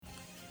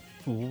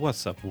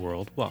What's up,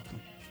 world?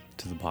 Welcome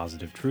to the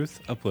positive truth,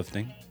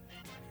 uplifting,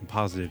 and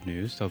positive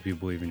news to help you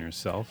believe in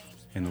yourself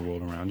and the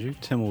world around you.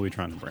 Tim, what are we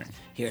trying to bring?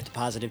 Here at The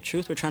Positive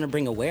Truth, we're trying to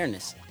bring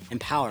awareness,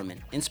 empowerment,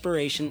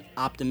 inspiration,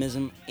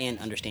 optimism, and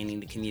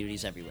understanding to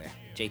communities everywhere.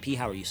 JP,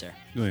 how are you, sir?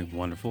 Doing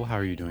wonderful. How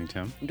are you doing,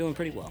 Tim? I'm doing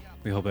pretty well.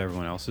 We hope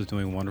everyone else is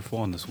doing wonderful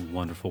on this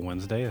wonderful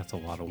Wednesday. That's a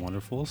lot of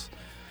wonderfuls.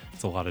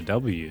 It's a lot of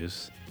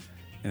W's.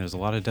 And there's a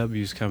lot of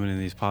W's coming in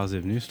these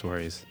positive news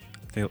stories.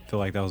 I feel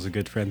like that was a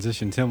good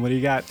transition. Tim, what do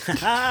you got?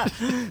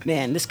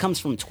 Man, this comes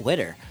from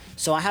Twitter.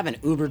 So I have an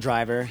Uber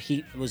driver.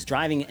 He was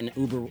driving an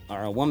Uber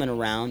or a woman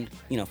around,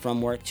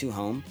 from work to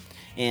home.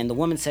 And the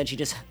woman said she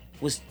just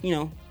was,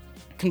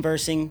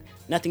 conversing,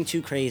 nothing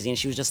too crazy. And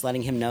she was just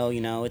letting him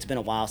know, it's been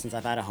a while since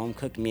I've had a home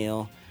cooked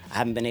meal. I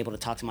haven't been able to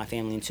talk to my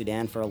family in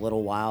Sudan for a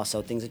little while.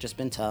 So things have just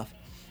been tough.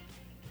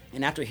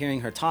 And after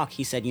hearing her talk,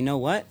 he said, you know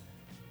what?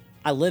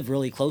 I live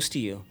really close to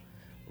you.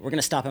 We're going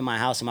to stop at my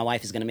house and my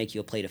wife is going to make you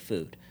a plate of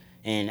food.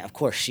 And of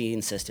course she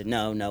insisted,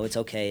 no, it's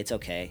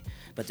okay.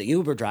 But the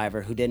Uber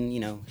driver who didn't,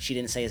 she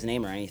didn't say his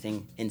name or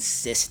anything,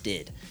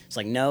 insisted. It's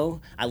like,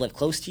 no, I live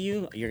close to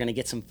you. You're going to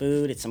get some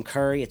food. It's some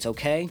curry. It's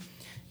okay.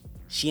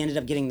 She ended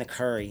up getting the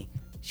curry.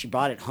 She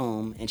brought it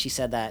home and she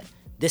said that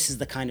this is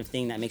the kind of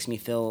thing that makes me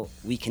feel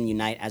we can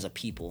unite as a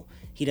people.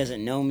 He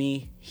doesn't know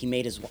me.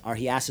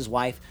 He asked his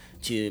wife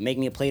to make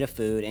me a plate of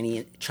food, and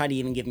he tried to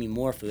even give me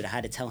more food. I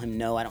had to tell him,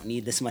 no, I don't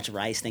need this much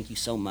rice. Thank you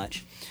so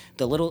much.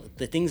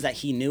 The things that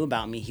he knew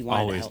about me, he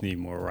wanted to help. Always need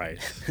more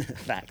rice.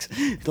 Facts.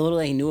 The little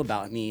that he knew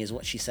about me is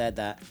what she said,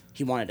 that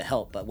he wanted to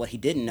help. But what he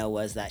didn't know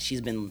was that she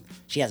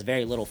has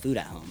very little food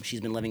at home. She's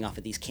been living off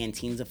of these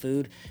canteens of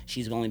food.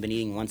 She's only been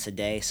eating once a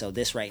day. So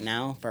this right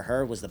now for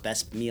her was the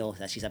best meal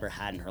that she's ever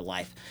had in her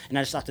life. And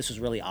I just thought this was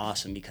really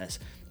awesome because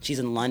she's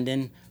in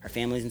London, her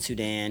family's in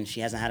Sudan,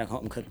 she hasn't had a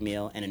home cooked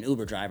meal, and an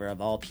Uber driver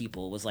of all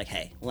people was like,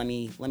 hey, let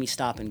me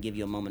stop and give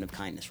you a moment of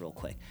kindness real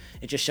quick.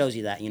 It just shows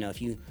you that,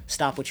 if you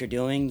stop what you're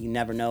doing, you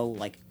never know,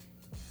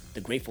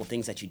 the grateful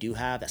things that you do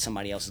have that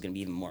somebody else is going to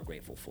be even more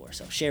grateful for.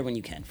 So share when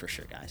you can, for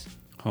sure, guys.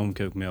 Home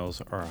cooked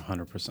meals are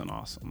 100%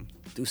 awesome.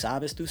 Tu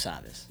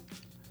sabes.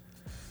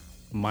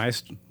 My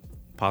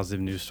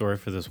positive news story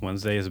for this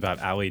Wednesday is about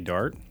Allie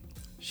Dart.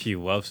 She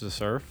loves to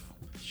surf.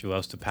 She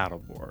loves to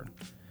paddleboard.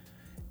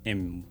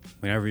 And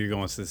whenever you're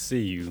going to the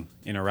sea, you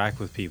interact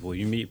with people,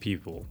 you meet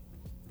people.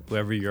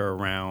 Whoever you're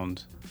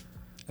around,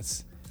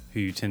 that's who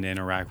you tend to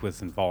interact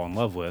with and fall in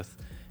love with.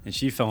 And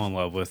she fell in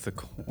love with the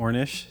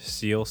Cornish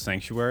Seal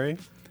Sanctuary.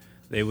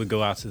 They would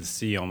go out to the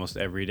sea almost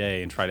every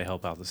day and try to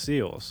help out the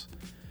seals.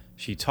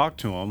 She talked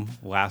to them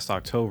last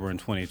October in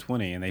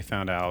 2020, and they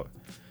found out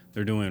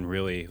they're doing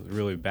really,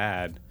 really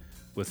bad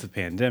with the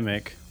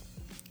pandemic,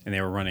 and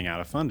they were running out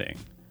of funding.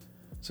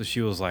 So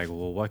she was like,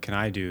 well, what can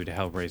I do to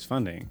help raise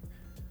funding?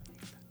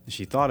 And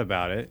she thought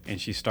about it, and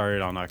she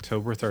started on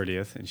October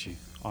 30th, and she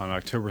on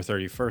October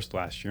 31st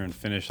last year and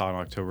finished on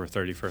October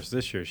 31st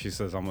this year. She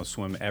says, I'm going to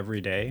swim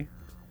every day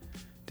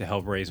to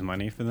help raise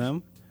money for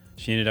them.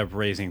 She ended up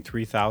raising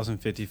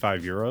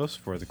 3,055 euros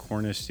for the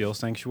Cornish Seal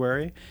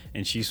Sanctuary,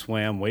 and she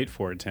swam, wait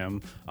for it,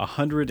 Tim,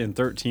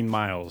 113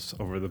 miles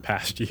over the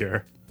past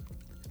year.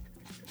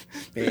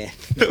 Man,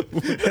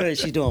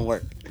 she's doing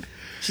work.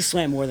 She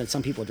swam more than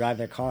some people drive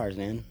their cars,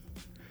 man.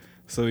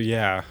 So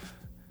yeah,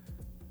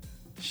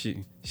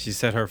 she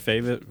said her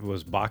favorite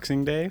was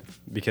Boxing Day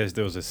because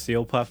there was a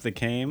seal pup that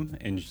came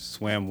and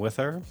swam with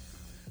her,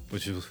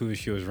 which is who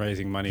she was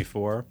raising money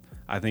for.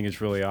 I think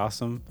it's really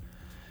awesome.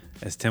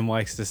 As Tim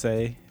likes to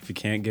say, if you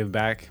can't give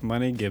back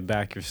money, give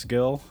back your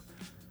skill.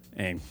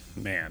 And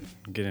man,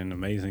 get in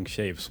amazing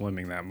shape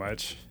swimming that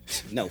much.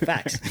 No,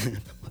 facts.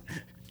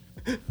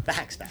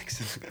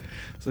 Facts.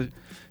 So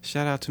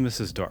shout out to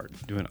Mrs. Dart,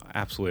 doing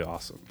absolutely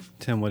awesome.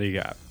 Tim, what do you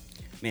got?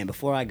 Man,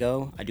 before I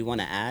go, I do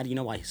want to add,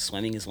 why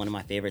swimming is one of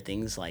my favorite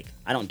things? I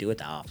don't do it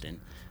that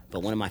often,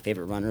 but one of my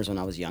favorite runners when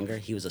I was younger,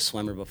 he was a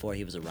swimmer before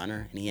he was a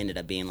runner, and he ended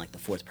up being the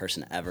fourth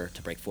person ever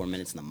to break 4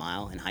 minutes in the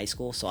mile in high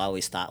school. So I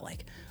always thought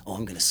oh,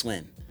 I'm going to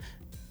swim.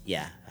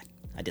 Yeah,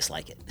 I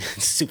dislike it.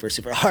 It's super,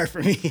 super hard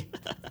for me.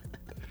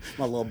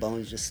 My little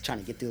bones just trying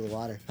to get through the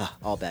water.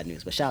 All bad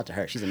news, but shout out to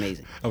her. She's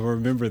amazing. I'll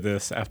remember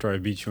this after I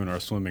beat you in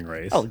our swimming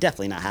race. Oh,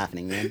 definitely not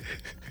happening, man.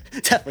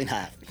 Definitely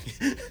not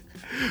happening.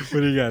 What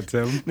do you got,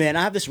 Tim? Man,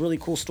 I have this really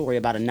cool story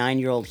about a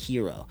 9-year-old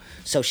hero.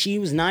 So she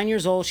was 9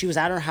 years old. She was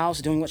at her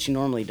house doing what she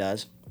normally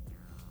does.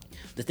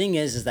 The thing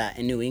is that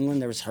in New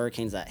England, there was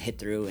hurricanes that hit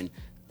through and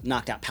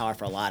knocked out power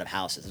for a lot of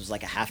houses. It was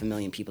like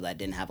 500,000 people that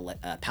didn't have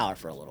power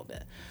for a little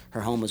bit.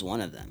 Her home was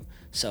one of them.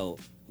 So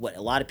what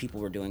a lot of people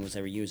were doing was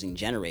they were using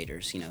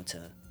generators,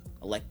 to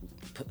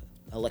put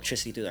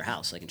electricity through their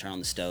house, and turn on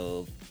the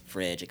stove,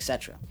 fridge,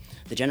 etc.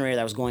 The generator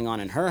that was going on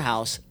in her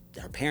house,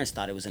 her parents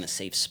thought it was in a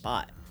safe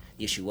spot.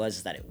 The issue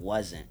was that it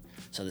wasn't.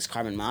 So this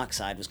carbon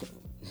dioxide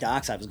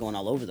was going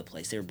all over the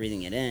place. They were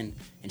breathing it in,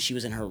 and she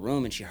was in her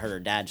room and she heard her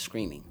dad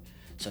screaming.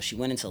 So she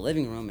went into the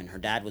living room and her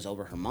dad was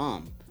over her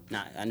mom.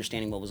 Not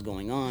understanding what was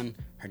going on,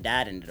 her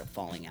dad ended up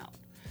falling out.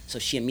 So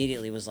she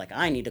immediately was like,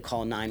 I need to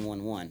call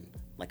 911,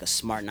 like a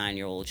smart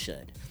 9-year-old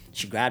should.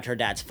 She grabbed her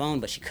dad's phone,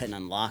 but she couldn't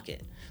unlock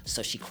it.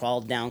 So she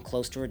crawled down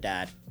close to her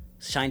dad,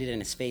 shined it in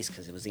his face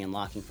because it was the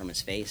unlocking from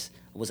his face,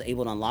 was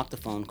able to unlock the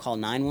phone, call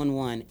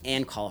 911,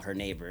 and call her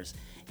neighbors.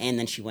 And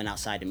then she went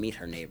outside to meet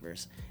her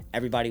neighbors.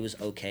 Everybody was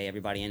okay.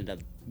 Everybody ended up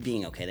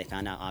being okay. They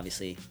found out,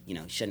 obviously, you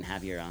shouldn't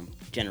have your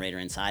generator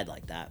inside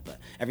like that. But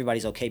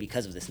everybody's okay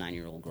because of this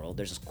 9-year-old girl.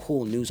 There's this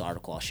cool news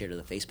article I'll share to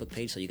the Facebook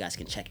page so you guys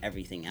can check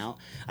everything out.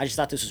 I just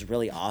thought this was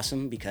really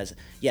awesome because,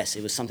 yes,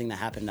 it was something that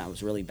happened that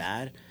was really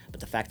bad. But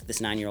the fact that this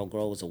 9-year-old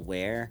girl was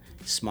aware,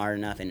 smart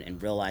enough,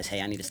 and realized,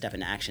 hey, I need to step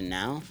into action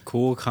now.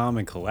 Cool, calm,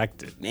 and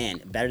collected. Man,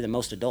 better than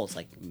most adults.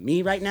 Like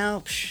me right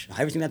now,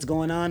 everything that's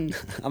going on,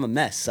 I'm a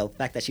mess. So the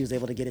fact that she was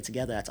able to get it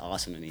together, that's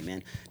awesome to me,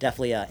 man.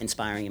 Definitely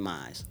inspiring in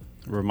my eyes.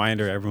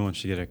 Reminder, everyone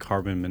should get a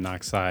carbon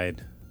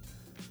monoxide,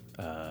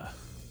 I'm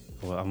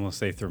going to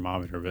say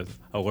thermometer, but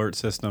alert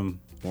system,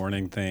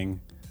 warning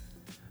thing,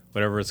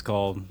 whatever it's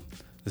called.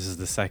 This is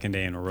the second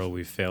day in a row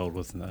we failed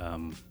with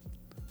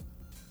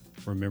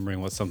remembering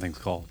what something's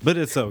called, but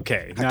it's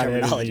okay. Not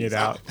editing it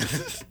out.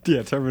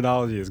 Yeah,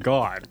 terminology is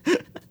gone.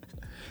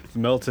 It's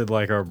melted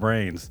like our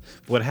brains.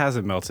 What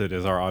hasn't melted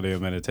is our audio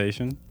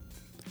meditation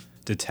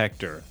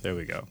detector. There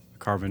we go.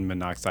 Carbon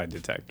monoxide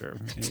detector.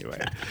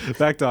 Anyway,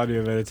 back to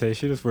audio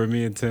meditation. It's where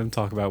me and Tim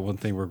talk about one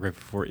thing we're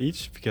grateful for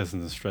each, because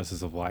in the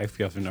stresses of life,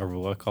 we often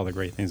overlook all the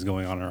great things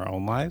going on in our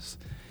own lives.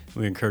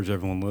 We encourage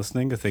everyone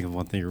listening to think of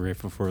one thing you're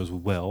grateful for as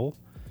well.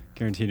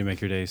 Guaranteed to make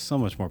your day so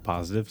much more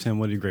positive. Tim,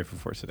 what are you grateful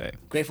for today?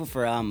 Grateful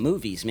for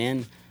movies,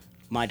 man.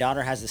 My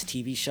daughter has this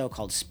TV show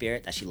called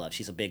Spirit that she loves.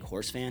 She's a big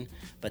horse fan.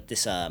 But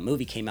this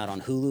movie came out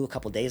on Hulu a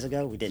couple days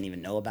ago. We didn't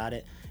even know about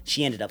it.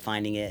 She ended up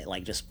finding it,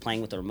 like, just playing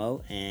with the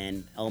remote.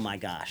 And, oh, my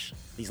gosh.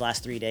 These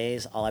last 3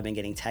 days, all I've been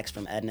getting texts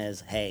from Edna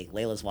is, hey,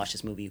 Layla's watched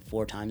this movie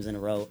 4 times in a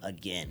row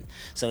again.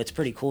 So it's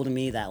pretty cool to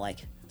me that, like,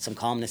 some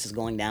calmness is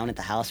going down at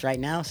the house right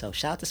now. So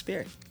shout out to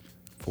Spirit.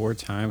 4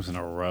 times in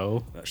a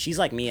row? Bro, she's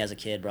like me as a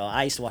kid, bro.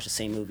 I used to watch the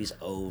same movies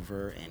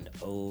over and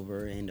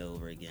over and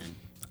over again.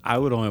 I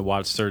would only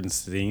watch certain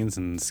scenes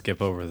and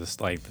skip over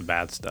the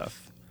bad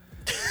stuff.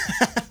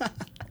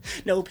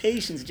 No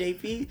patience,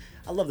 JP.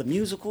 I love the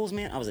musicals,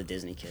 man. I was a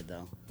Disney kid,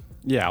 though.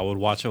 Yeah, I would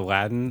watch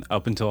Aladdin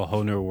up until A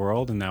Whole New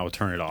World, and then I would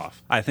turn it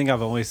off. I think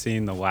I've only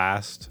seen the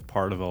last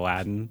part of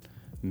Aladdin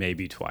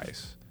maybe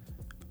twice.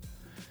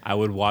 I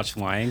would watch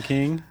Lion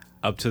King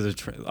up to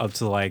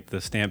the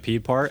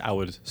Stampede part. I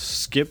would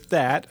skip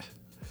that,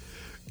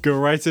 go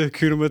right to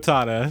Hakuna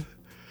Matata,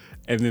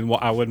 and then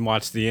I wouldn't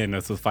watch the end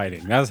of the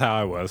fighting. That's how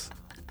I was.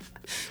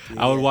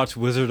 Yeah. I would watch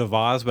Wizard of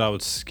Oz, but I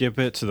would skip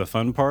it to the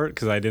fun part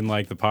because I didn't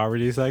like the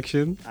poverty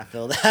section. I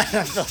feel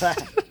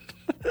that.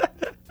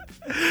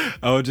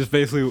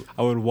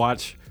 I would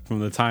watch from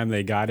the time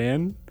they got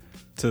in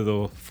to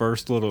the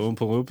first little Oompa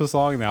Loompa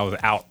song, and I was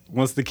out.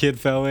 Once the kid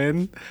fell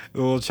in,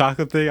 the little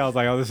chocolate thing, I was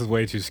like, oh, this is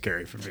way too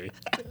scary for me.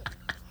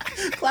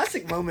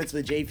 Classic moments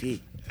with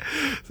JP.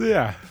 So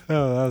yeah,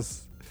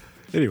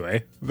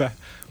 anyway.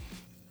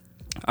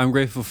 I'm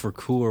grateful for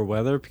cooler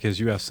weather because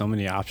you have so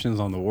many options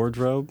on the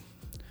wardrobe.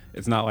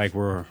 It's not like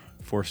we're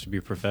forced to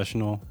be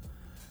professional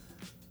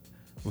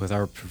with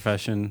our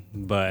profession,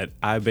 but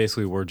I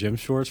basically wore gym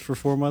shorts for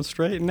 4 months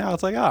straight, and now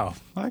it's like, oh,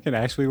 I can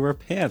actually wear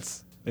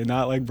pants and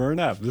not like burn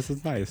up. This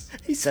is nice.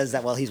 He says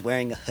that while he's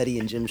wearing a hoodie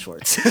and gym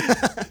shorts.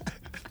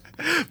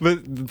 But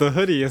the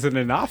hoodie isn't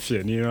an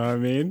option, you know what I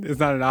mean? It's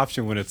not an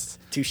option when it's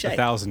Touché.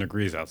 1,000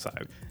 degrees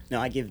outside.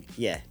 No,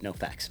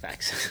 facts.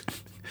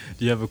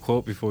 Do you have a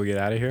quote before we get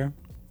out of here?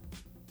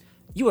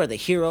 You are the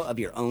hero of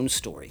your own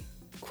story.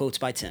 Quotes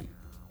by Tim.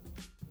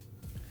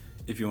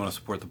 If you want to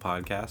support the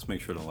podcast,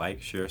 make sure to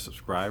like, share,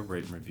 subscribe,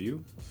 rate, and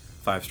review.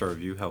 5-star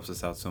review helps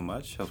us out so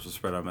much, helps us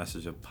spread our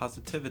message of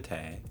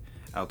positivity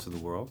out to the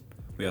world.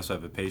 We also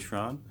have a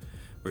Patreon,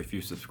 where if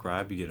you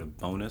subscribe, you get a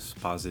bonus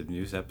positive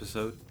news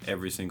episode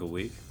every single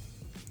week.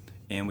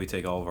 And we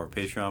take all of our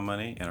Patreon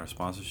money and our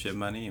sponsorship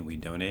money, and we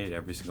donate it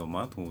every single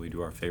month when we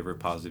do our favorite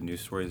positive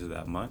news stories of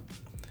that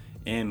month.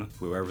 And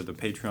wherever the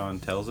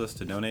Patreon tells us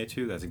to donate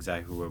to, that's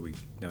exactly where we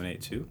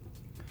donate to.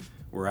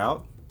 We're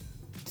out.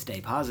 Stay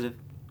positive.